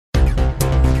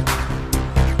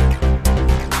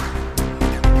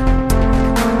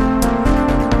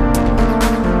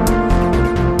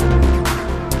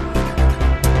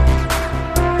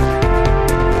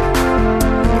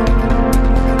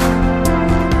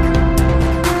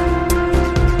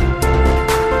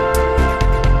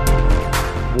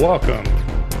Welcome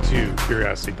to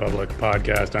Curiosity Public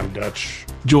Podcast. I'm Dutch.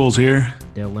 Jules here.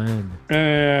 Dylan.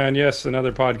 And yes, another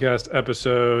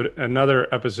another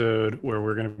episode where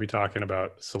we're going to be talking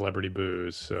about celebrity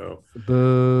booze. So,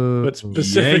 Boo. but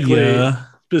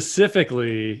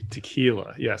specifically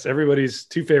tequila. Yes, everybody's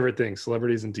two favorite things: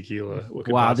 celebrities and tequila.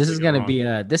 Wow, this is gonna be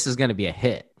a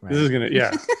hit. Right?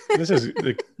 This is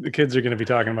the kids are gonna be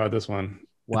talking about this one.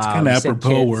 Wow, it's kind of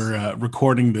apropos. We're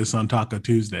recording this on Taco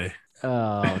Tuesday.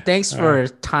 Oh, thanks for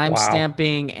time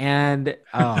stamping and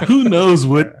who knows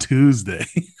what Tuesday.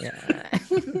 Yeah.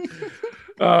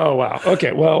 Oh wow.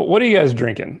 Okay. Well, what are you guys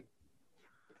drinking?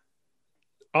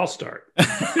 I'll start. you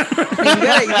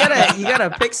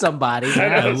gotta pick somebody.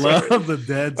 I love the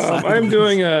dead silence. I'm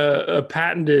doing a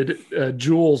patented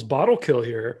Jules bottle kill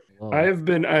here. Whoa. I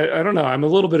don't know. I'm a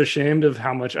little bit ashamed of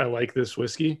how much I like this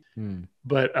whiskey,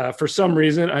 but for some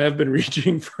reason I have been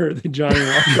reaching for the Johnny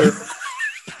Walker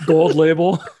gold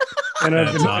label. And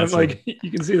I'm like, you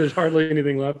can see there's hardly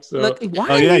anything left. So, look, you're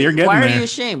getting there. Why are you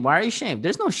ashamed? Why are you ashamed?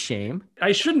 There's no shame.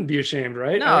 I shouldn't be ashamed,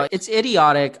 right? No, it's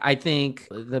idiotic. I think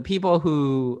the people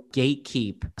who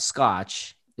gatekeep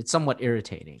Scotch, it's somewhat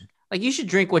irritating. Like, you should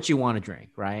drink what you want to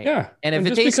drink, right? Yeah. And if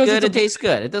it tastes good, it tastes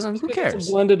good. It doesn't. Who cares? It's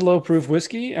a blended low-proof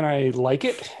whiskey, and I like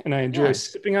it, and I enjoy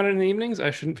sipping on it in the evenings.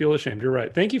 I shouldn't feel ashamed. You're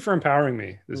right. Thank you for empowering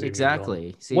me this evening.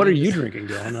 Exactly. See, what are you drinking,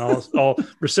 Dylan? I'll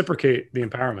reciprocate the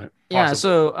empowerment. Yeah. Possibly.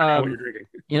 So, what you're drinking.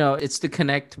 It's to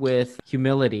connect with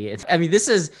humility. This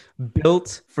is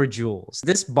built for Jules.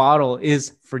 This bottle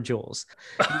is for Jules.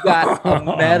 You got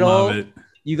a medal.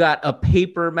 You got a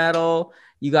paper medal.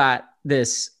 You got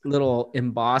this little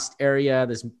embossed area,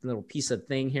 this little piece of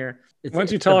thing here. Why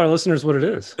don't you tell our listeners what it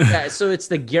is? Yeah, so it's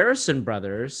the Garrison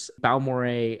Brothers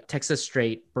Balmorhea Texas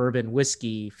Straight Bourbon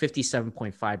Whiskey,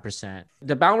 57.5%.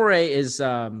 The Balmorhea is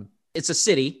it's a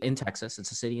city in Texas.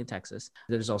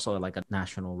 There's also like a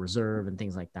national reserve and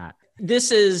things like that.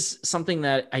 This is something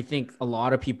that I think a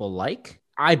lot of people like.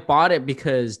 I bought it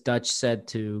because Dutch said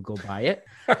to go buy it.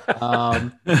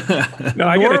 No,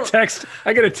 I get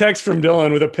a text from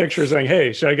Dylan with a picture saying,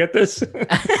 "Hey, should I get this?"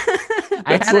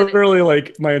 That's literally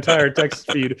like my entire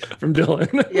text feed from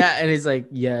Dylan. Yeah, and he's like,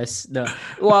 "Yes, no."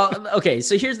 Well, okay.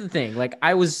 So here's the thing: like,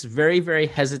 I was very, very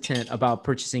hesitant about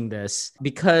purchasing this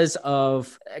because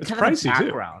of kind of the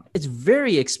background. It's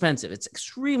very expensive. It's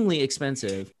extremely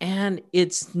expensive, and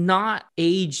it's not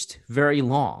aged very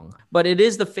long. But it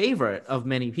is the favorite of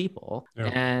many people,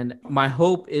 and my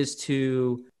hope is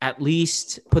to at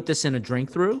least put this in a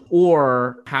drink through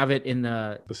or have it in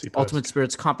the Ultimate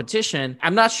Spirits competition.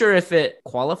 I'm not sure if it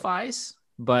qualifies,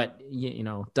 but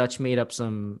Dutch made up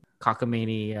some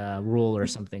cockamamie rule or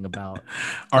something about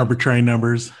arbitrary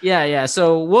numbers. Yeah.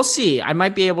 So we'll see. I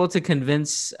might be able to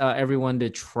convince everyone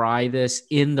to try this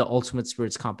in the Ultimate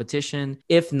Spirits competition.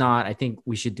 If not, I think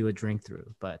we should do a drink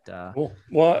through. But cool.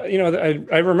 Well,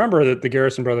 I remember that the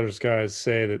Garrison Brothers guys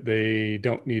say that they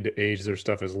don't need to age their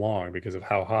stuff as long because of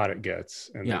how hot it gets,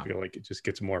 and they feel like it just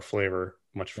gets more flavor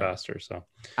much faster. So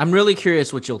I'm really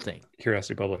curious what you'll think.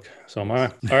 Curiosity Public. So am I.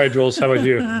 All right, Jules, how about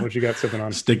you? What you got sipping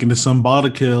on? Sticking to some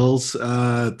bottle kills.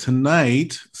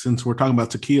 Tonight, since we're talking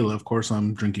about tequila, of course,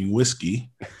 I'm drinking whiskey.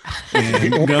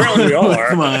 And with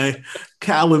my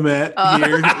Calumet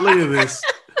here. Look at this.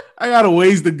 I got a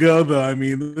ways to go, though. I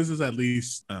mean, this is at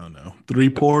least, 3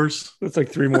 pours. That's like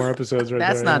 3 more episodes right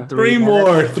that's there. That's not 3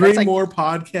 more. Three more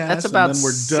podcasts. That's about and then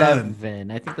we're 7.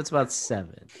 done. I think that's about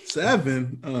 7.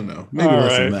 7? I don't know. Maybe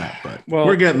less than that, but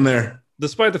we're getting there.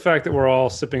 Despite the fact that we're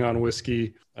all sipping on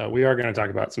whiskey, we are going to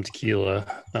talk about some tequila,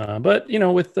 but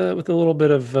with a little bit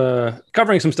of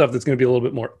covering some stuff that's going to be a little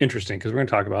bit more interesting because we're going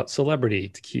to talk about celebrity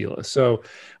tequila. So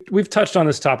we've touched on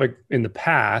this topic in the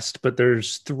past, but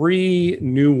there's 3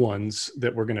 new ones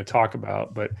that we're going to talk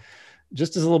about. But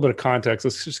just as a little bit of context,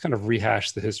 let's just kind of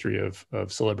rehash the history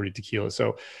of celebrity tequila.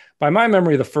 So by my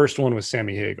memory, the first one was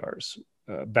Sammy Hagar's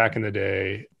back in the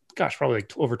day. Gosh, probably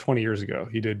like over 20 years ago.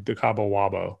 He did the Cabo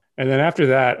Wabo. And then after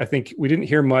that, I think we didn't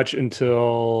hear much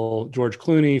until George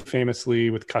Clooney famously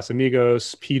with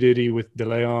Casamigos, P. Diddy with De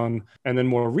Leon. And then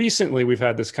more recently, we've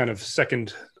had this kind of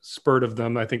second spurt of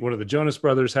them. I think one of the Jonas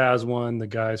Brothers has one. The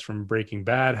guys from Breaking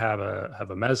Bad have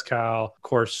a Mezcal. Of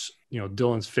course,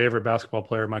 Dylan's favorite basketball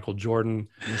player, Michael Jordan,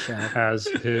 has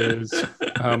his.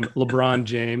 LeBron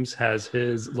James has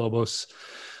his Lobos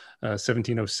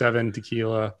 1707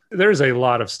 tequila. There's a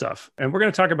lot of stuff. And we're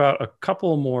going to talk about a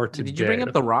couple more today. Did you bring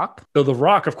up The Rock? So The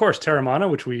Rock, of course, Teremana,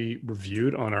 which we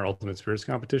reviewed on our Ultimate Spirits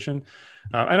competition.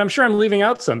 And I'm sure I'm leaving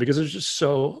out some because there's just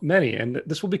so many. And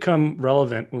this will become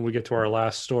relevant when we get to our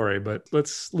last story. But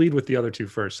let's lead with the other 2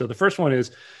 first. So the first one is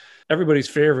everybody's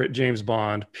favorite James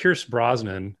Bond, Pierce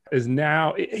Brosnan, is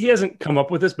now, he hasn't come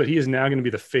up with this, but he is now going to be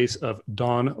the face of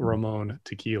Don Ramon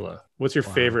Tequila. What's your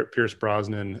favorite Pierce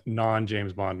Brosnan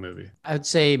non-James Bond movie? I would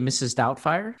say Mrs.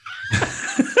 Doubtfire.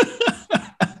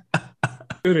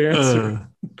 Good answer.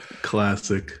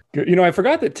 Classic. You know, I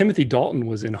forgot that Timothy Dalton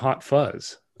was in Hot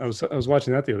Fuzz. I was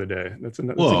watching that the other day. That's a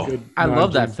good. I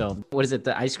love that film. What is it?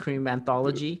 The ice cream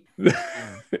anthology?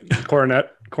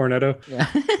 Cornetto. Yeah.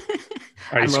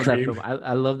 I love that film.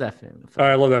 I love that film.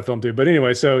 I love that film too. But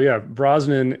anyway, so yeah,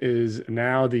 Brosnan is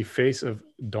now the face of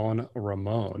Don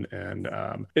Ramon, and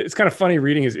it's kind of funny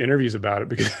reading his interviews about it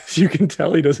because you can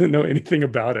tell he doesn't know anything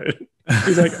about it.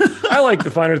 He's like, I like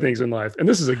the finer things in life, and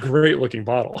this is a great looking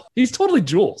bottle. He's totally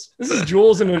Jules. This is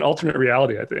Jules in an alternate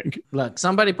reality, I think. Look,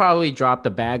 somebody probably dropped a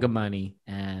bag of money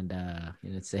and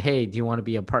say, hey, do you want to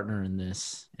be a partner in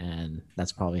this? And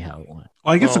that's probably how it went.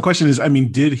 Well, I guess the question is, I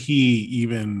mean, did he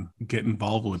even get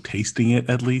involved with tasting it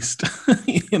at least?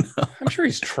 You know? I'm sure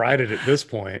he's tried it at this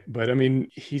point, but I mean,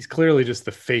 he's clearly just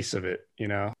the face of it, you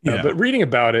know? Yeah. But reading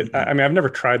about it, I mean, I've never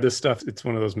tried this stuff. It's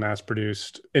one of those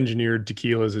mass-produced, engineered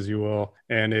tequilas, as you will.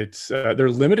 And it's their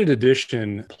limited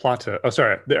edition Plata. Oh,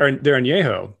 sorry. Their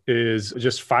Añejo is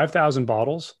just 5,000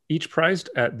 bottles, each priced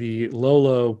at the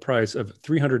low price of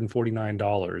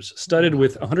 $349, studded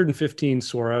with 115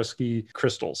 Swarovski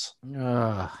crystals.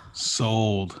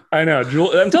 Sold. I know.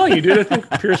 I'm telling you, dude, I think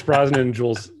Pierce Brosnan and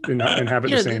Jules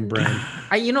inhabit the same brain.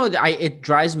 It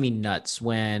drives me nuts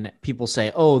when people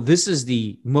say, oh, this is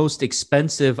the most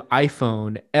expensive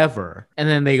iPhone ever. And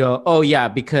then they go, oh, yeah,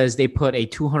 because they put a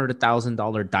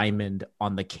 $200,000 diamond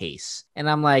on the case. And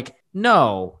I'm like,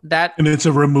 no, and it's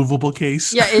a removable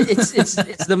case. Yeah,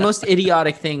 it's the most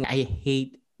idiotic thing. I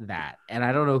hate that, and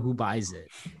I don't know who buys it.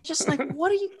 Just like,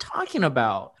 what are you talking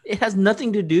about? It has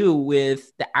nothing to do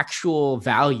with the actual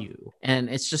value, and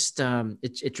it's just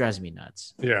it drives me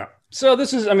nuts. Yeah. So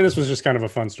this was just kind of a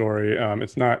fun story.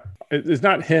 It's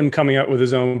not him coming out with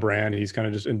his own brand. He's kind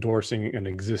of just endorsing an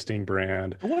existing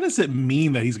brand. What does it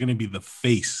mean that he's going to be the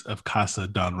face of Casa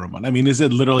Don Ramon? I mean, is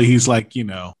it literally he's like, you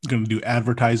know, going to do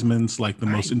advertisements like the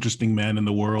most interesting man in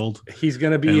the world? He's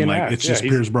going to be in like ads. It's just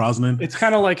Pierce Brosnan. It's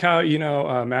kind of like how, you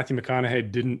know, Matthew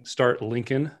McConaughey didn't start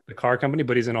Lincoln, the car company,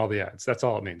 but he's in all the ads. That's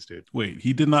all it means, dude. Wait,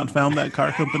 he did not found that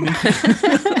car company?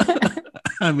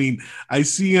 I mean, I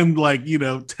see him like, you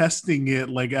know, testing it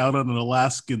like out on an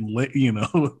Alaskan lake, you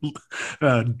know,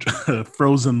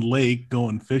 frozen lake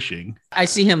going fishing. I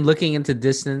see him looking into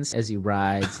distance as he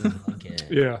rides.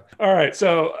 Yeah. All right.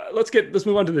 So let's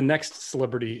move on to the next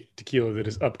celebrity tequila that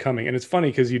is upcoming. And it's funny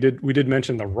because we did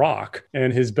mention The Rock,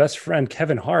 and his best friend,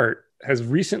 Kevin Hart, has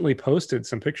recently posted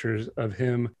some pictures of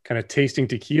him kind of tasting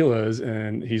tequilas,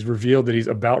 and he's revealed that he's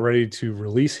about ready to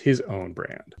release his own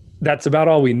brand. That's about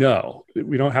all we know.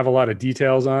 We don't have a lot of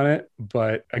details on it,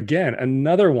 but again,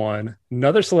 another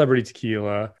celebrity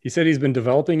tequila. He said he's been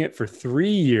developing it for 3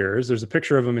 years. There's a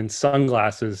picture of him in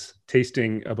sunglasses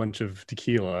tasting a bunch of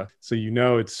tequila. So you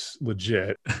know it's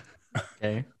legit.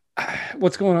 Okay.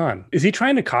 What's going on? Is he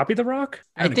trying to copy The Rock?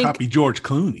 I think copy George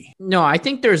Clooney. No, I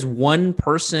think there's one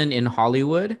person in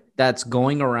Hollywood that's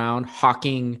going around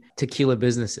hawking tequila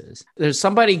businesses. There's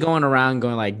somebody going around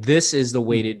going like, this is the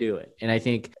way to do it. And I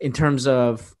think in terms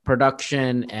of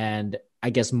production and I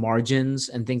guess margins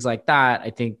and things like that, I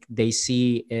think they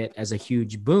see it as a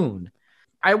huge boon.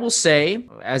 I will say,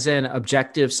 as an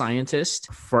objective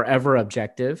scientist, forever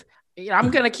objective, I'm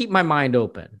going to keep my mind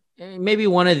open. Maybe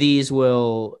one of these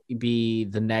will be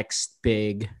the next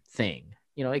big thing.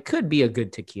 You know, it could be a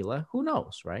good tequila. Who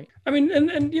knows, right? I mean,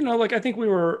 and you know, like I think we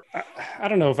were, I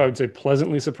don't know if I would say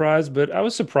pleasantly surprised, but I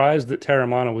was surprised that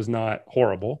Teremana was not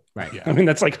horrible. Right. Yeah. I mean,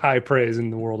 that's like high praise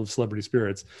in the world of celebrity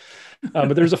spirits.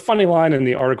 But there's a funny line in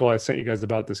the article I sent you guys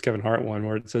about this Kevin Hart one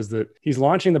where it says that he's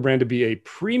launching the brand to be a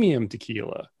premium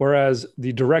tequila, whereas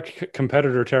the direct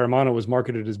competitor Teremana was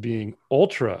marketed as being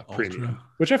ultra premium,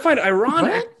 which I find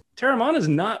ironic. What? Teremana is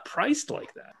not priced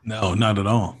like that. No, not at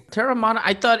all. Teremana,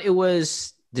 I thought it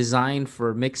was designed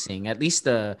for mixing, at least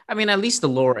the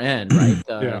lower end, right?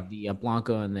 The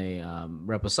Blanco and the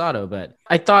Reposado. But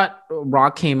I thought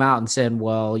Rock came out and said,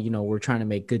 well, you know, we're trying to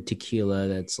make good tequila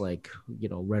that's like, you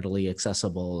know, readily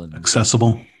accessible.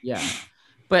 Yeah.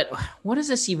 But what does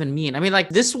this even mean? I mean, like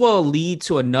this will lead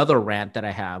to another rant that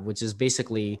I have, which is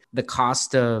basically the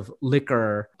cost of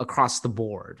liquor across the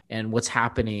board and what's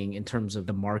happening in terms of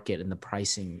the market and the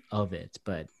pricing of it.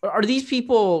 But are these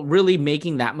people really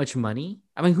making that much money?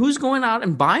 I mean, who's going out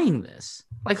and buying this?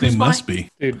 Like, who's must be.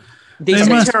 Dude. They said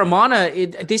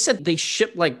Teremana, they said they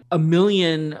shipped like 1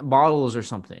 million bottles or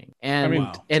something. And, I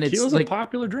mean, and tequila's it's like a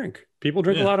popular drink. People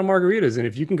drink a lot of margaritas, and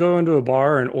if you can go into a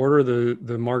bar and order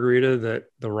the margarita that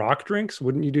The Rock drinks,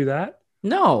 wouldn't you do that?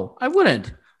 No, I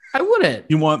wouldn't.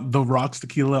 You want The Rock's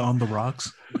tequila on the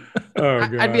rocks?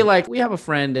 I'd be like, we have a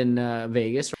friend in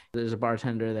Vegas. There's a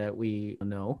bartender that we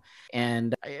know.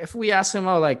 And if we ask him,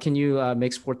 can you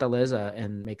mix Fortaleza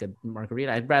and make a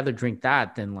margarita? I'd rather drink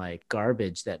that than like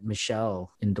garbage that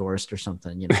Michelle endorsed or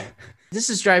something, This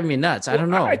is driving me nuts. I don't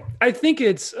know. I think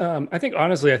it's,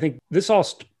 honestly, I think this all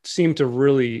seemed to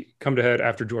really come to head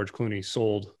after George Clooney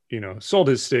sold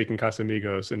his stake in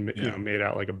Casamigos and made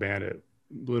out like a bandit,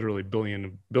 literally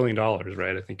billion dollars,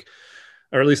 right? I think,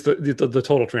 or at least the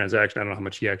total transaction. I don't know how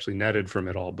much he actually netted from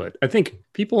it all, but I think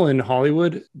people in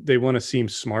Hollywood, they want to seem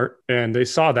smart, and they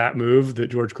saw that move that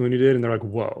George Clooney did, and they're like,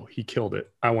 whoa, he killed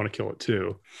it. I want to kill it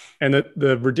too. And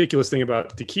the ridiculous thing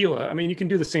about tequila, I mean, you can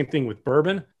do the same thing with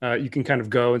bourbon. You can kind of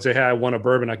go and say, hey, I want a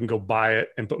bourbon. I can go buy it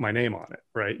and put my name on it,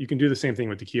 right? You can do the same thing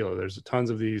with tequila. There's tons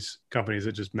of these companies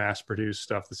that just mass produce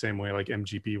stuff the same way like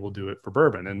MGP will do it for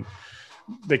bourbon. And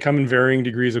they come in varying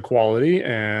degrees of quality,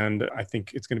 and I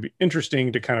think it's going to be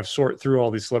interesting to kind of sort through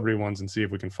all these celebrity ones and see if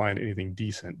we can find anything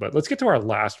decent. But let's get to our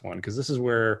last one, because this is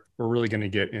where we're really going to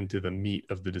get into the meat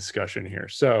of the discussion here.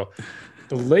 So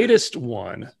the latest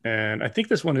one, and I think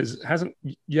this one hasn't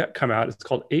yet come out, it's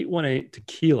called 818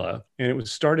 Tequila, and it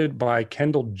was started by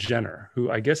Kendall Jenner,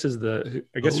 who I guess is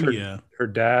her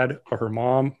dad or her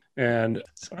mom. And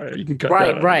sorry, you can cut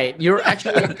that out. Right. You're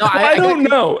actually. No, I don't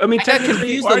know. I mean, I got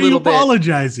confused a little bit. Why are you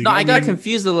apologizing? No, I got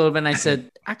confused a little bit, and I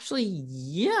said, actually,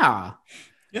 yeah.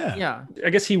 I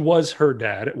guess he was her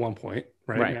dad at one point,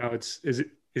 right? Now is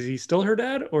he still her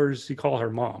dad, or does he call her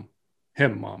mom?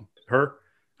 Him, mom, her,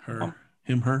 mom?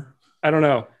 Him, her. I don't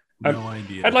know. No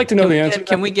idea. I'd like to know the answer.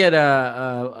 Can we get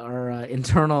our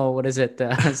internal, what is it,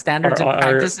 standards and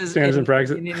practices? Standards and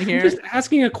practices. In here? I'm just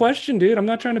asking a question, dude. I'm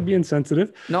not trying to be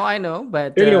insensitive. No, I know,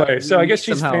 but anyway, so I guess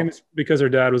she's famous because her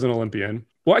dad was an Olympian.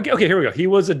 Well, okay, here we go. He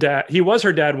was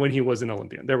her dad when he was an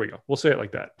Olympian. There we go. We'll say it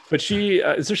like that. But she's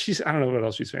I don't know what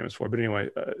else she's famous for, but anyway,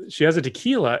 she has a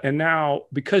tequila, and now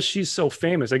because she's so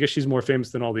famous, I guess she's more famous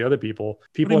than all the other people.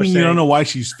 People are saying, you don't know why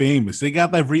she's famous. They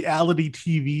got that reality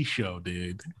TV show,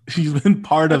 dude. She's been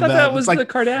part of that. That was the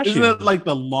Kardashians. Isn't that like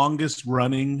the longest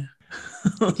running?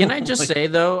 Can I just say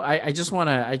though? I just want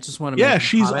to. Yeah,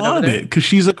 she's on it because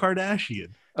she's a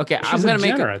Kardashian. Okay, I'm gonna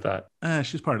make I thought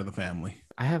she's part of the family.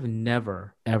 I have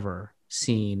never ever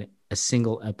seen a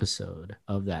single episode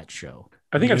of that show.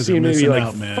 I think I've seen maybe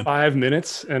 5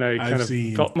 minutes, and I kind of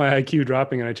felt my IQ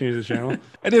dropping, and I changed the channel.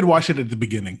 I did watch it at the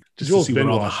beginning just to see what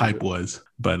all the hype was.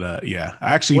 But I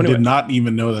actually did not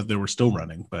even know that they were still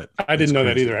running. But I didn't know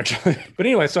that either, actually. But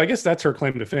anyway, so I guess that's her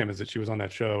claim to fame, is that she was on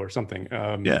that show or something.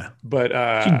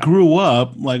 But she grew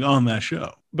up on that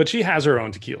show. But she has her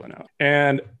own tequila now.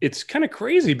 And it's kind of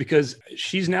crazy because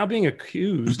she's now being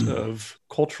accused of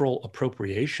cultural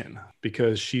appropriation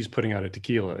because she's putting out a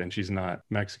tequila and she's not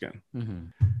Mexican. Mm-hmm.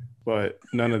 But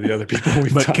none of the other people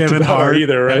we've talked Kevin about Hart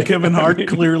either, right? Kevin Hart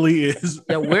clearly is.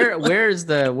 Yeah, where's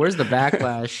the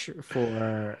backlash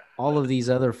for all of these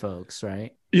other folks,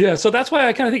 right? Yeah, so that's why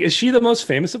I kind of think, is she the most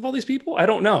famous of all these people? I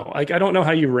don't know. I don't know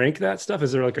how you rank that stuff.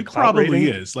 Is there like a clout rating? Probably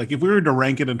is. Like if we were to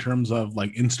rank it in terms of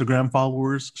like Instagram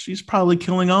followers, she's probably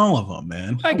killing all of them,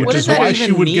 man. Which is why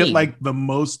she would get like the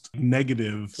most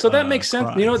negative. So that makes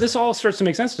sense. Cries. This all starts to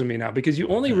make sense to me now because you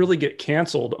only really get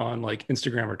canceled on like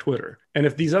Instagram or Twitter. And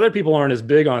if these other people aren't as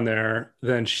big on there,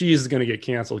 then she's going to get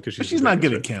canceled because she's not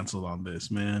getting canceled on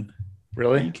this, man.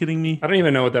 Really? Are you kidding me? I don't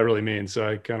even know what that really means. So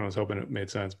I kind of was hoping it made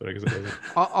sense, but I guess it doesn't.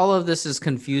 All of this is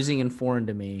confusing and foreign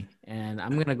to me. And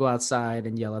I'm going to go outside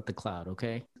and yell at the cloud,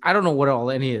 okay? I don't know what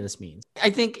any of this means. I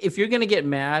think if you're going to get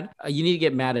mad, you need to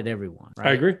get mad at everyone, right?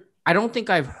 I agree. I don't think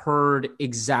I've heard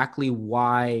exactly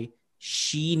why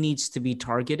she needs to be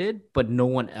targeted, but no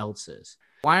one else is.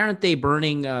 Why aren't they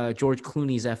burning George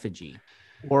Clooney's effigy?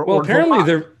 Apparently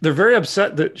they're very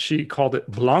upset that she called it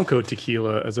Blanco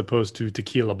tequila as opposed to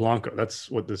tequila Blanco.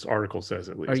 That's what this article says,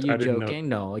 at least. Are you joking?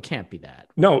 No, it can't be that.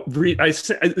 No,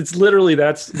 it's literally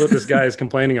that's what this guy is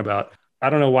complaining about. I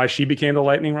don't know why she became the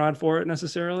lightning rod for it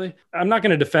necessarily. I'm not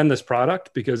going to defend this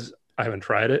product because I haven't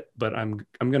tried it, but I'm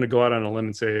going to go out on a limb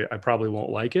and say I probably won't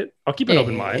like it. I'll keep an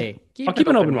open mind. I'll keep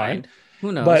an open mind.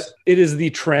 Who knows? But it is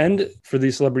the trend for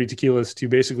these celebrity tequilas to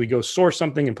basically go source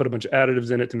something and put a bunch of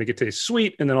additives in it to make it taste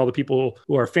sweet. And then all the people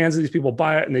who are fans of these people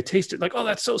buy it and they taste it like, oh,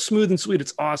 that's so smooth and sweet.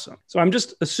 It's awesome. So I'm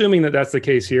just assuming that that's the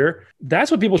case here.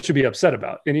 That's what people should be upset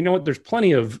about. And you know what? There's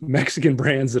plenty of Mexican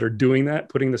brands that are doing that,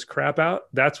 putting this crap out.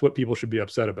 That's what people should be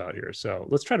upset about here. So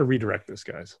let's try to redirect this,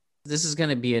 guys. This is going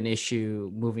to be an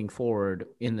issue moving forward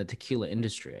in the tequila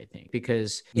industry, I think,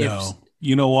 because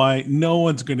You know why? No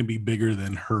one's going to be bigger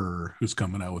than her who's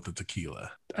coming out with the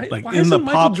tequila. Like why in the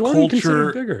Michael pop Jordan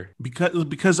culture, bigger?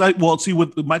 because see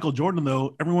with Michael Jordan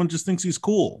though, everyone just thinks he's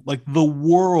cool. Like the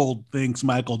world thinks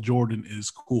Michael Jordan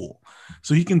is cool,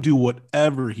 so he can do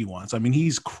whatever he wants. I mean,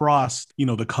 he's crossed,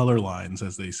 the color lines,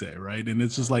 as they say, right? And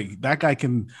it's just like that guy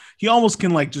he almost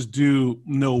can like just do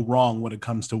no wrong when it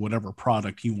comes to whatever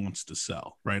product he wants to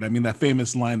sell, right? I mean, that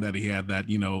famous line that he had that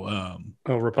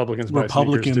Republicans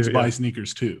buy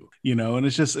sneakers too, and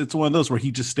it's one of those where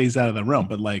he just stays out of the realm.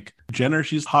 But like Jenner,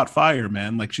 she's hot fire,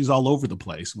 man. Like she's all over the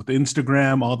place with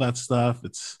Instagram, all that stuff.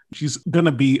 She's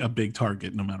gonna be a big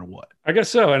target no matter what. I guess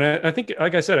so. And I think,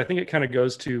 like I said, I think it kind of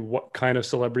goes to what kind of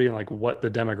celebrity and like what the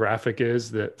demographic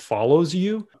is that follows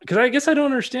you. Because I guess I don't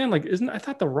understand. Like, I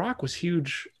thought The Rock was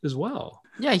huge as well.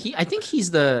 Yeah, I think he's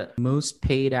the most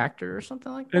paid actor or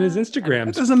something like that. And his Instagram.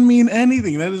 That doesn't mean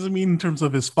anything. That doesn't mean in terms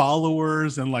of his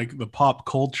followers and like the pop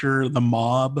culture, the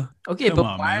mob. Okay, Come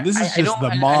on, man. This is just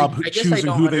the mob choosing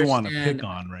who they want to pick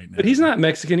on right now. But he's not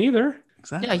Mexican either.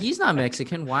 Exactly. Yeah, he's not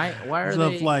Mexican. Why are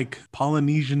they of like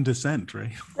Polynesian descent,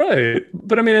 right? Right.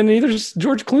 But I mean, and neither's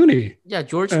George Clooney. Yeah,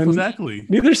 George Clooney. Exactly.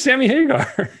 Neither's Sammy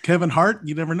Hagar. Kevin Hart,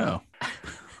 you never know.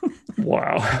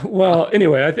 Wow. Well,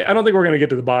 anyway, I don't think we're going to get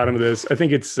to the bottom of this. I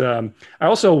think it's, I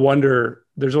also wonder,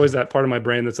 there's always that part of my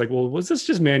brain that's like, well, was this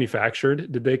just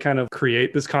manufactured? Did they kind of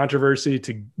create this controversy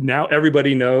to now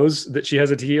everybody knows that she has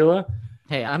a tequila?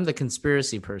 Hey, I'm the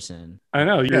conspiracy person. I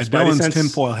know. Dylan's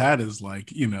tinfoil hat is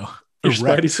like, your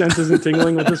spidey sense isn't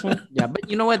tingling with this one? Yeah, but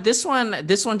you know what? This one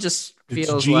just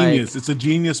feels genius. It's a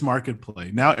genius market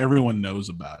play. Now everyone knows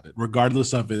about it.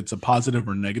 Regardless of it's a positive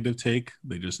or negative take,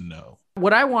 they just know.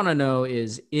 What I want to know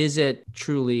is it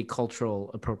truly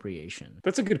cultural appropriation?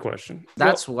 That's a good question.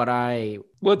 That's what I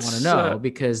want to know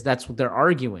because that's what they're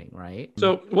arguing, right?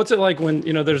 So what's it like when,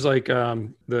 there's like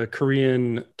the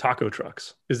Korean taco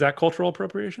trucks? Is that cultural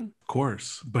appropriation? Of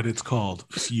course, but it's called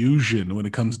fusion when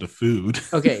it comes to food.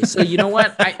 Okay, so you know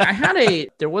what?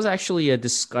 There was actually a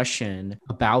discussion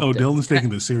about Dylan's taking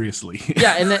this seriously.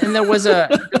 Yeah, and there was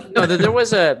there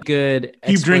was a good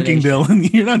Keep drinking, Dylan.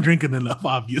 You're not drinking enough,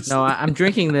 obviously. No, I'm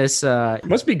drinking this. It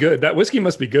must be good. That whiskey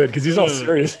must be good because he's all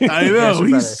serious. I know,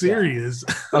 he's serious.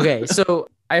 Yeah. Okay, so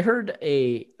I heard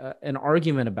an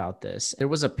argument about this. There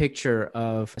was a picture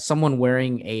of someone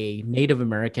wearing a Native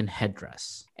American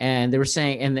headdress. And they were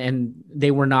saying, and they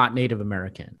were not Native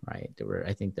American, right?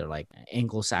 I think they're like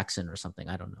Anglo-Saxon or something.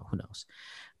 I don't know. Who knows?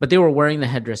 But they were wearing the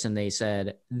headdress and they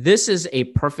said, this is a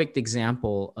perfect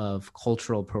example of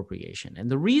cultural appropriation. And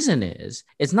the reason is,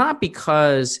 it's not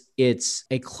because it's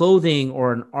a clothing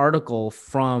or an article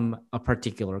from a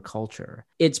particular culture.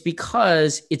 It's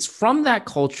because it's from that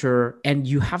culture and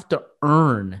you have to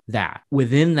earn that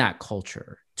within that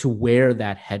culture to wear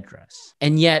that headdress.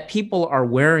 And yet people are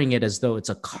wearing it as though it's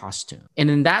a costume. And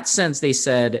in that sense, they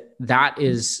said that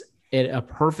is a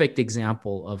perfect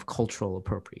example of cultural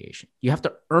appropriation. You have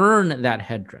to earn that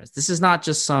headdress. This is not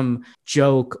just some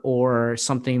joke or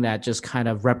something that just kind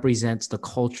of represents the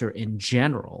culture in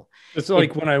general. It's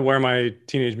like when I wear my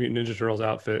Teenage Mutant Ninja Turtles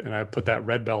outfit and I put that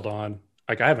red belt on,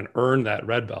 like I haven't earned that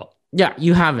red belt. Yeah,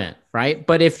 you haven't, right?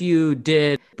 But if you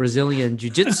did Brazilian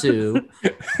jiu-jitsu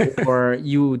or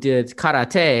you did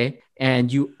karate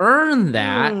and you earn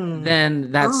that,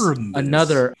 then that's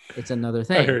another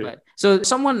thing. But, so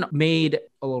someone made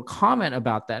a little comment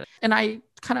about that, and I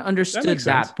kind of understood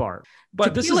that part.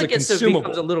 But tequila this is a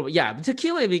consumable.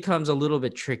 Tequila becomes a little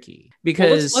bit tricky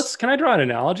because can I draw an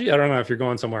analogy? I don't know if you're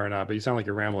going somewhere or not, but you sound like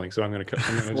you're rambling. So I'm going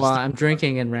to well, I'm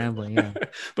drinking and rambling. Yeah.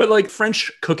 But like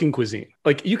French cooking cuisine,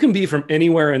 like you can be from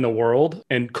anywhere in the world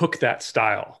and cook that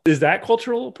style. Is that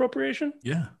cultural appropriation?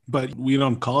 Yeah. But we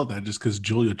don't call it that just because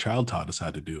Julia Child taught us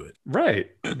how to do it.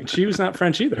 Right. She was not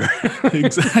French either.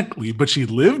 Exactly. But she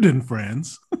lived in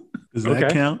France. Does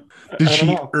that count? Did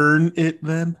she earn it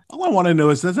then? All I want to know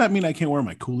is, does that mean I can't wear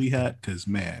my coolie hat? Because,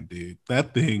 man, dude,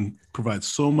 that thing provides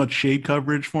so much shade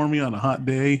coverage for me on a hot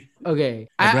day. Okay.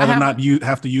 I'd rather not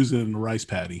have to use it in a rice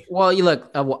patty. Well, you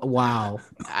look, wow.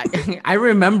 I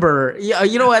remember,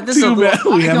 you know what? This is a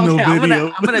little, we have no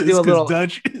video. I'm gonna do a little.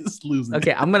 Dutch is losing.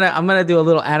 Okay, I'm gonna do a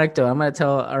little anecdote. I'm gonna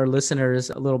tell our listeners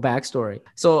a little backstory.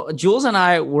 So Jules and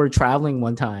I were traveling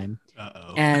one time.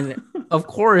 Uh-oh. And of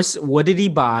course, what did he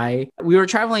buy? We were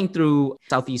traveling through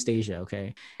Southeast Asia,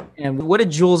 okay? And what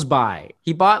did Jules buy?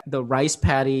 He bought the rice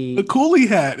patty. A coolie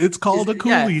hat. It's called a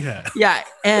coolie hat. Yeah,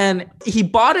 and he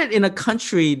bought it in a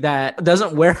country that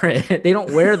doesn't wear it. They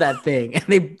don't wear that thing.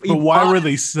 And but why were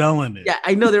they selling it? Yeah,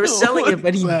 I know they were selling it,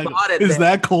 but he bought it. Is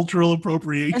that cultural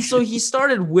appropriation? And so he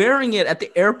started wearing it at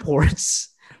the airports.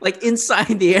 like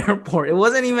inside the airport. It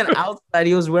wasn't even outside.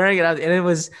 He was wearing it out, and it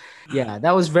was, yeah,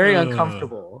 that was very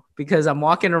uncomfortable because I'm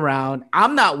walking around,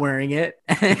 I'm not wearing it,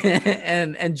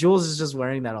 and Jules is just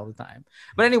wearing that all the time.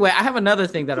 But anyway, I have another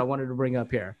thing that I wanted to bring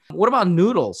up here. What about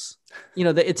noodles? You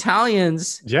know, the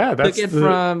Italians took it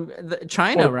from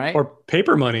China, right? Or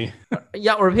paper money.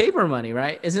 Yeah, or paper money,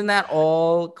 right? Isn't that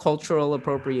all cultural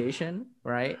appropriation,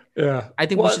 right? Yeah. I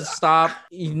think we should stop.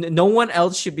 No one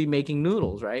else should be making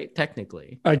noodles, right?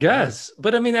 Technically. I guess.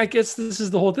 But I mean, I guess this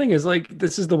is the whole thing, is like,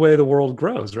 this is the way the world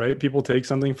grows, right? People take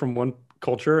something from one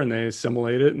culture and they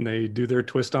assimilate it and they do their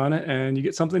twist on it, and you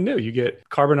get something new. You get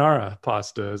carbonara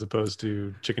pasta as opposed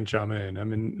to chicken chow mein. I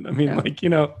mean, like, you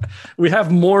know, we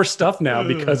have more stuff now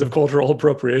because of cultural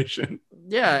appropriation.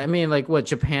 Yeah, I mean, like what,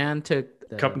 Japan took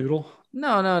the cup noodle?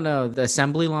 No, the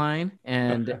assembly line,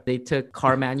 and they took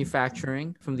car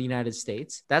manufacturing from the United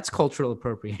States. That's cultural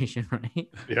appropriation, right?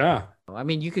 Yeah. I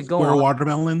mean, you could go square on.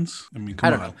 watermelons. I mean,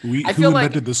 come on. Who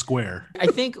invented the square? I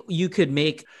think you could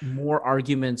make more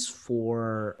arguments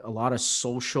for a lot of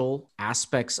social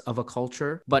aspects of a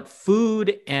culture, but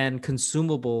food and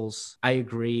consumables, I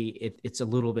agree, it's a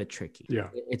little bit tricky. Yeah,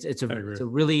 it's a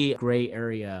really gray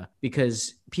area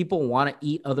because people want to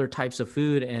eat other types of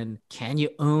food, and can you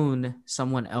own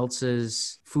someone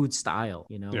else's food style?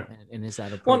 You know, and is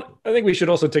that appropriate? Well, I think we should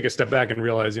also take a step back and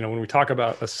realize, you know, when we talk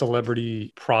about a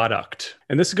celebrity product.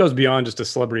 And this goes beyond just a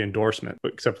celebrity endorsement,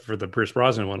 except for the Pierce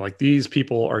Brosnan one. Like, these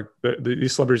people are,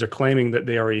 these celebrities are claiming that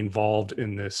they are involved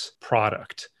in this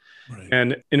product. Right.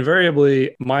 And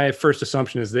invariably, my first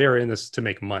assumption is they are in this to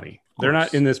make money. They're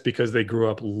not in this because they grew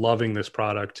up loving this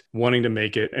product, wanting to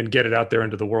make it and get it out there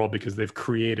into the world because they've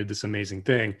created this amazing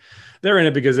thing. They're in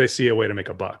it because they see a way to make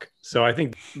a buck. So I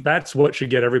think that's what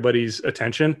should get everybody's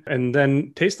attention, and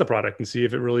then taste the product and see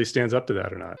if it really stands up to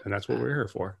that or not. And that's what we're here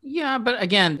for. Yeah, but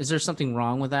again, is there something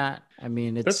wrong with that? I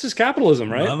mean, that's just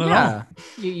capitalism, right? Yeah.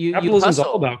 Capitalism is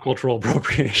all about cultural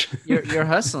appropriation. You're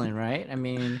hustling, right? I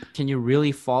mean, can you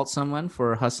really fault someone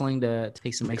for hustling to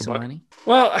make some money?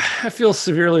 Well, I feel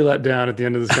severely let down at the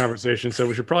end of this conversation, so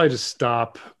we should probably just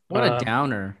stop. What a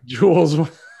downer. Jules,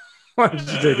 why don't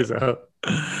you take us out?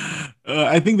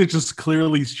 I think that just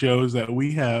clearly shows that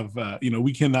we have,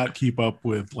 we cannot keep up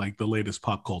with like the latest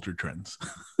pop culture trends.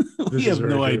 We have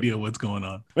no idea what's going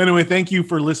on. Anyway, thank you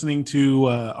for listening to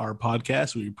our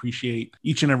podcast. We appreciate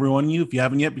each and every one of you. If you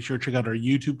haven't yet, be sure to check out our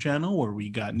YouTube channel where we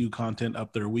got new content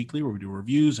up there weekly, where we do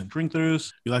reviews and drink throughs.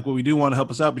 If you like what we do, want to help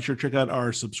us out, be sure to check out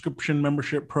our subscription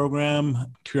membership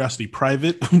program, Curiosity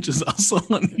Private, which is also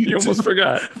on YouTube. You almost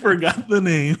forgot the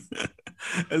name.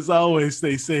 As always,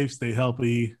 stay safe, stay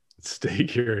healthy. Stay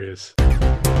curious.